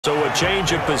a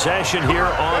change of possession here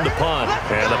on the punt.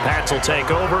 And the Pats will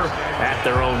take over at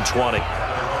their own 20.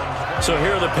 So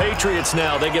here are the Patriots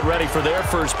now. They get ready for their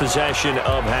first possession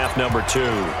of half number 2.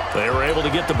 They were able to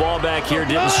get the ball back here,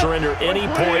 didn't surrender any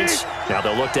points. Now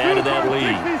they'll look to add to that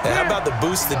lead. How about the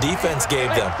boost the defense gave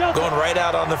them? Going right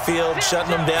out on the field, shutting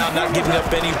them down, not giving up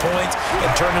any points, and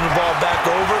turning the ball back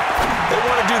over. They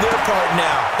want to do their part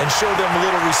now and show them a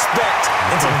little respect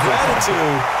and some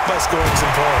gratitude by scoring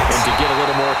some points. And to get a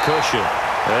little more cushion.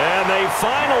 And they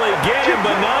finally get him,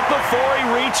 but not before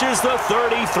he reaches the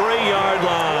 33-yard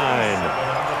line.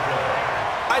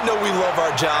 I know we love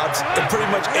our jobs, and pretty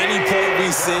much any play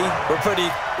we see, we're pretty,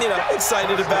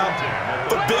 excited about.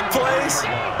 But big plays,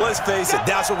 let's face it,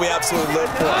 that's what we absolutely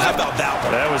live for. How about that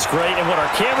one? That was great, and what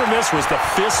our camera missed was the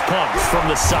fist pump from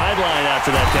the sideline after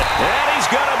that. And he's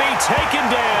going to be taken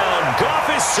down. Goff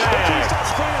is sacked.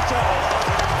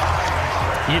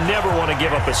 You never want to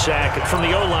give up a sack. From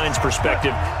the O-line's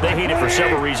perspective, they hate it for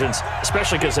several reasons,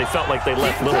 especially because they felt like they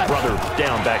left little brother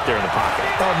down back there in the pocket.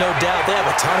 Oh, no doubt. They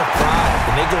have a ton of pride,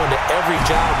 and they go into every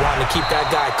job wanting to keep that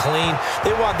guy clean.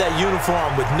 They want that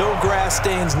uniform with no grass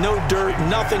stains, no dirt,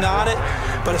 nothing on it,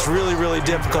 but it's really, really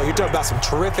difficult. You're talking about some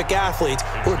terrific athletes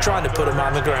who are trying to put him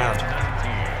on the ground.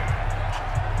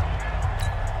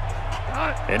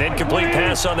 An incomplete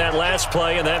pass on that last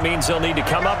play, and that means they'll need to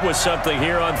come up with something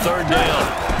here on third down.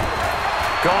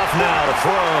 Goff now to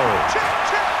throw.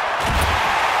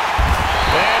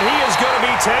 And he is going to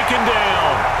be taken down.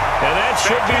 And that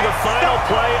should be the final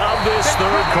play of this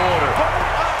third quarter.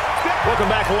 Welcome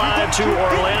back live to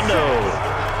Orlando,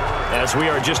 as we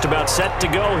are just about set to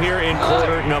go here in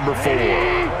quarter number 4.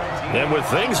 And with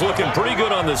things looking pretty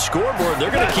good on the scoreboard,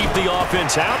 they're going to keep the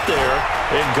offense out there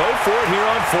and go for it here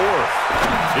on 4th.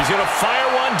 He's going to fire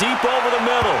one deep over the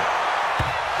middle.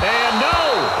 And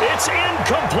no, it's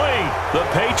incomplete. The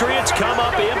Patriots come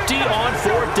up empty on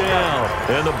 4th down.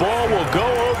 And the ball will go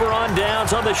over on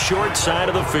downs on the short side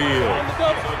of the field.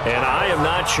 And I am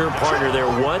not sure, partner, there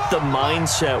what the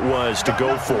mindset was to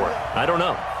go for it. I don't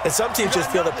know. And some teams just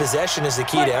feel that possession is the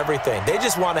key to everything. They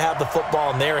just want to have the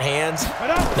football in their hands.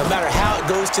 No matter how it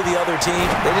goes to the other team,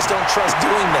 they just don't trust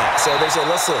doing that. So they say,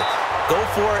 listen, go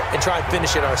for it and try and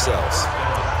finish it ourselves.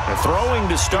 Throwing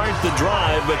to start the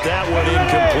drive, but that one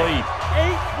incomplete.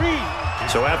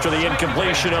 So after the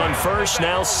incompletion on first,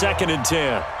 now 2nd and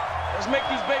 10. Let's make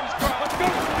these babies cry. Let's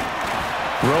go.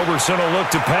 Roberson will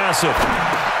look to pass it.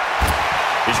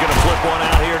 He's going to flip one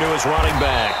out here to his running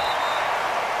back.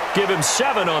 Give him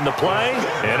 7 on the play,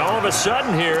 and all of a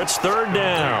sudden here, it's 3rd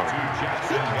down.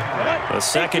 A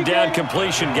 2nd down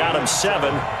completion got him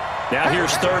 7. Now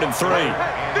here's 3rd and 3.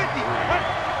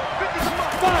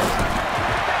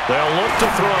 They'll look to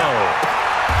throw.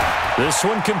 This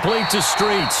one complete to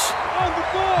Streets.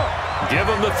 Give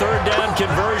him the 3rd down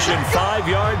conversion, 5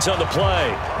 yards on the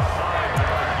play.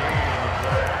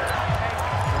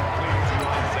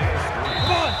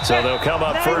 So they'll come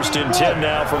up 1st and 10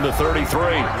 now from the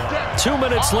 33. 2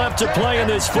 minutes left to play in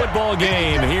this football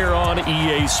game here on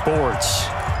EA Sports.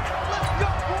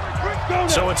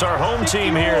 So it's our home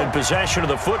team here in possession of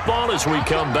the football as we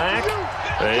come back.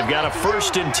 They've got a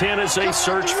 1st and 10 as they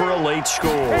search for a late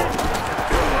score.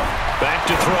 Back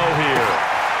to throw here.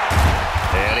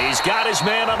 And he's got his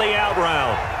man on the out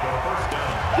route.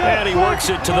 And he works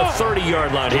it to the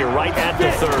 30-yard line here, right at the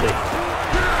 30.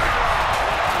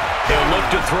 He'll look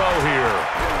to throw here.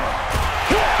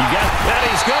 And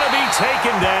he's going to be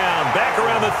taken down back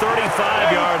around the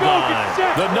 35-yard line.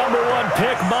 The number 1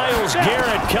 pick, Myles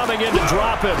Garrett, coming in to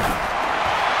drop him.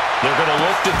 They're going to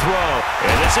look to throw.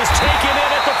 And this is taken in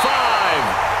at the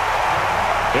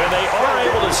 5. And they are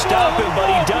able to stop him, but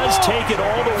he does take it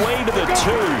all the way to the 2.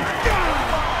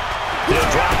 He'll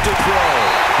drop to throw.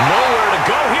 Nowhere to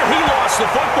go here. He lost the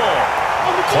football.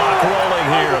 Clock rolling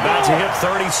here, about to hit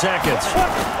 30 seconds.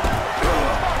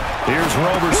 Here's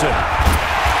Roberson.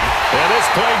 And this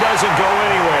play doesn't go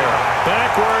anywhere.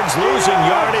 Backwards, losing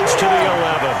yardage to the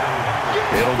 11.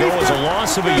 It'll go as a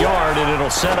loss of a yard, and it'll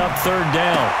set up 3rd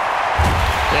down.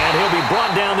 And he'll be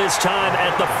brought down this time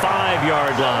at the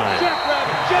 5-yard line.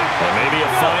 And maybe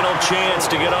a final chance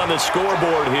to get on the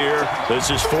scoreboard here. This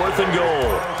is 4th and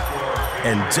goal.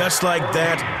 And just like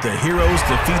that, the heroes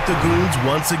defeat the goons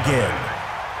once again.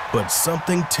 But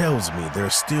something tells me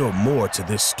there's still more to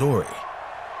this story.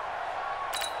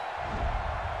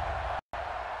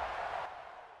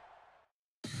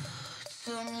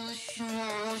 Tell me what you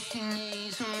want, what you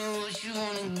need. Tell me what you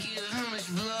wanna give. How much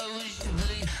blood?